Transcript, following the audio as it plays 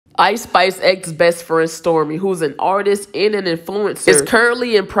Ice Spice ex-best friend Stormi, who's an artist and an influencer, is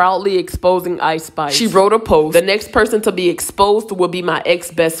currently and proudly exposing Ice Spice. She wrote a post, "The next person to be exposed will be my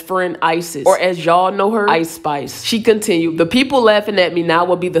ex-best friend Isis, or as y'all know her, Ice Spice." She continued, "The people laughing at me now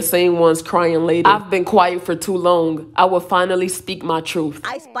will be the same ones crying later. I've been quiet for too long. I will finally speak my truth."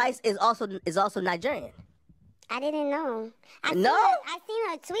 Ice Spice is also Nigerian. I didn't know. I seen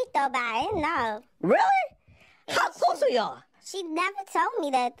her tweet though, but I didn't know. Really? How close are y'all? She never told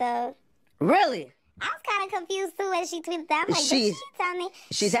me that though. Really? I was kind of confused too when she tweeted that. I'm like, did she tell me?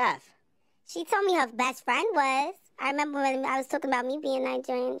 She's half. She told me her best friend was. I remember when I was talking about me being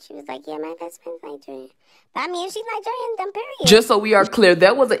Nigerian, she was like, yeah, my best friend's Nigerian. But I mean, if she's Nigerian, then period. Just so we are clear,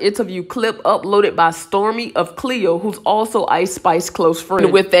 that was an interview clip uploaded by Stormi of Cleo, who's also Ice Spice's close friend.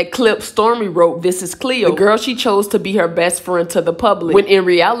 And with that clip, Stormi wrote, "This is Cleo, the girl she chose to be her best friend to the public, when in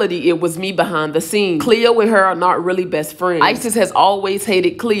reality, it was me behind the scenes. Cleo and her are not really best friends. Isis has always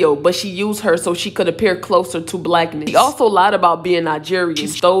hated Cleo, but she used her so she could appear closer to blackness. She also lied about being Nigerian. She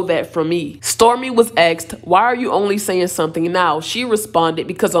stole that from me." Stormi was asked, "Why are you only saying something now?" She responded,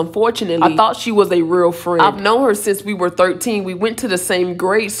 "Because unfortunately, I thought she was a real friend. I've known her since we were 13. We went to the same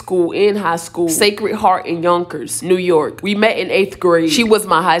grade school and high school, Sacred Heart in Yonkers, New York. We met in 8th grade. She was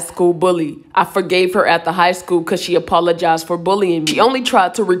my high school bully. I forgave her at the high school because she apologized for bullying me. She only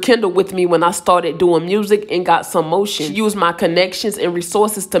tried to rekindle with me when I started doing music and got some motion. She used my connections and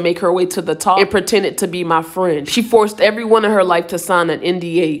resources to make her way to the top and pretended to be my friend. She forced everyone in her life to sign an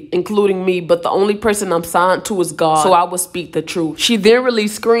NDA, including me, but the only person I'm signed to is God, so I will speak the truth." She then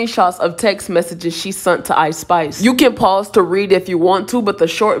released screenshots of text messages she sent to Ice Spice. You can pause to read if you want to, but the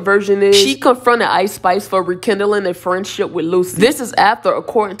short version is, she confronted Ice Spice for rekindling a friendship with Lucy. This is after,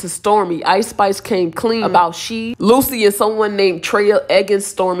 according to Stormi, Ice Spice came clean about Lucy, and someone named Treya egging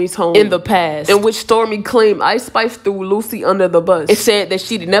Stormi's home in the past, in which Stormi claimed Ice Spice threw Lucy under the bus. It said that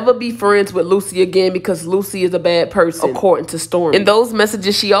she'd never be friends with Lucy again because Lucy is a bad person, according to Stormi. In those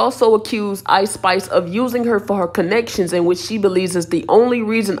messages, she also accused Ice Spice of using her for her connections, in which she believes is the only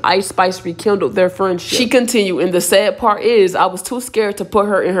reason Ice Spice rekindled their friendship. She continued, "And the sad part is, I was too scared to put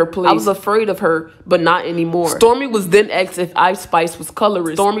her in her place. I was afraid of her, but not anymore." Stormi was then asked if Ice Spice was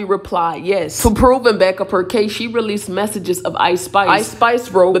colorist. Stormi replied, yes. To prove and back up her case, she released messages of Ice Spice. Ice Spice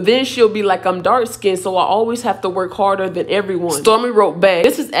wrote, "But then she'll be like, I'm dark skinned, so I always have to work harder than everyone." Stormi wrote back,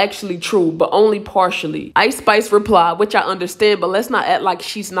 "This is actually true, but only partially." Ice Spice replied, which I understand, but let's not act like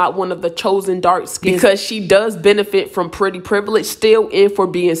she's not one of the chosen dark skins, because she does benefit from pretty privilege still and for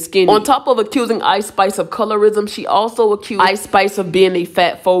being skinny. On top of accusing Ice Spice of colorism, she also accused Ice Spice of being a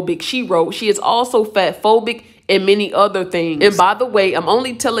fat phobic. She wrote, "She is also fat phobic and many other things. And by the way, I'm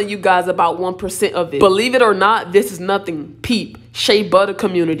only telling you guys about 1% of it. Believe it or not, this is nothing. Peep. Shea Butter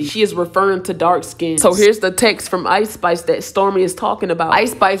community." She is referring to dark skin. So here's the text from Ice Spice that Stormi is talking about.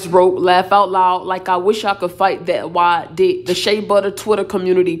 Ice Spice wrote, "Laugh out loud like I wish I could fight that wide dick. The Shea Butter Twitter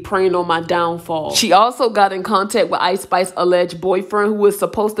community praying on my downfall." She also got in contact with Ice Spice's alleged boyfriend, who is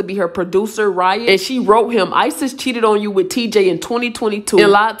supposed to be her producer, Riot. And she wrote him, "Isis cheated on you with TJ in 2022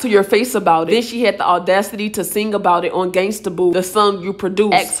 and lied to your face about it. Then she had the audacity to sing about it on Gangsta Boo, the song you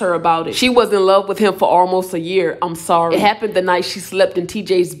produced. Ask her about it. She was in love with him for almost a year. I'm sorry. It happened the night she slept in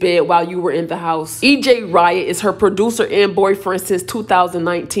TJ's bed while you were in the house." EJ Riot is her producer and boyfriend since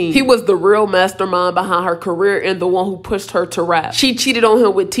 2019. He was the real mastermind behind her career and the one who pushed her to rap. She cheated on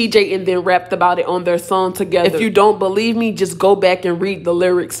him with TJ and then rapped about it on their song together. If you don't believe me, just go back and read the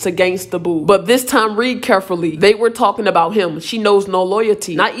lyrics to Gangsta Boo. But this time, read carefully. They were talking about him. She knows no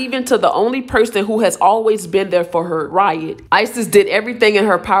loyalty, not even to the only person who has always been there for her, Riot. Isis did everything in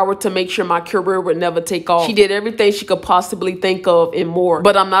her power to make sure my career would never take off. She did everything she could possibly think of and more,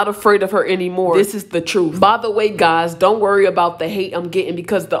 but I'm not afraid of her anymore. This is the truth. By the way, guys, don't worry about the hate I'm getting,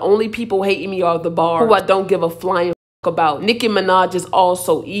 because the only people hating me are the Barbs, who I don't give a flying about. Nicki Minaj is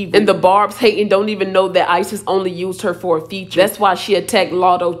also evil, and the Barbs hating don't even know that Isis only used her for a feature. That's why she attacked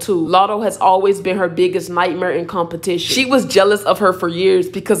Lotto too. Lotto has always been her biggest nightmare in competition. She was jealous of her for years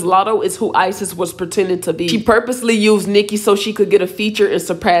because Lotto is who Isis was pretending to be. She purposely used Nicki so she could get a feature and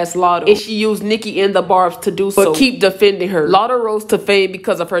surpass Lotto, and she used Nicki and the Barbs to do so, but keep defending her. Lotto rose to fame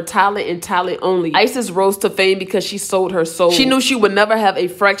because of her talent and talent only. Isis rose to fame because she sold her soul. She knew she would never have a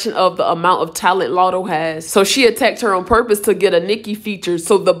fraction of the amount of talent Lotto has, so she attacked her on purpose to get a Nicki feature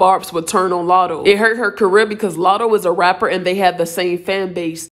so the Barbs would turn on Lotto. It hurt her career because Lotto is a rapper and they have the same fan base.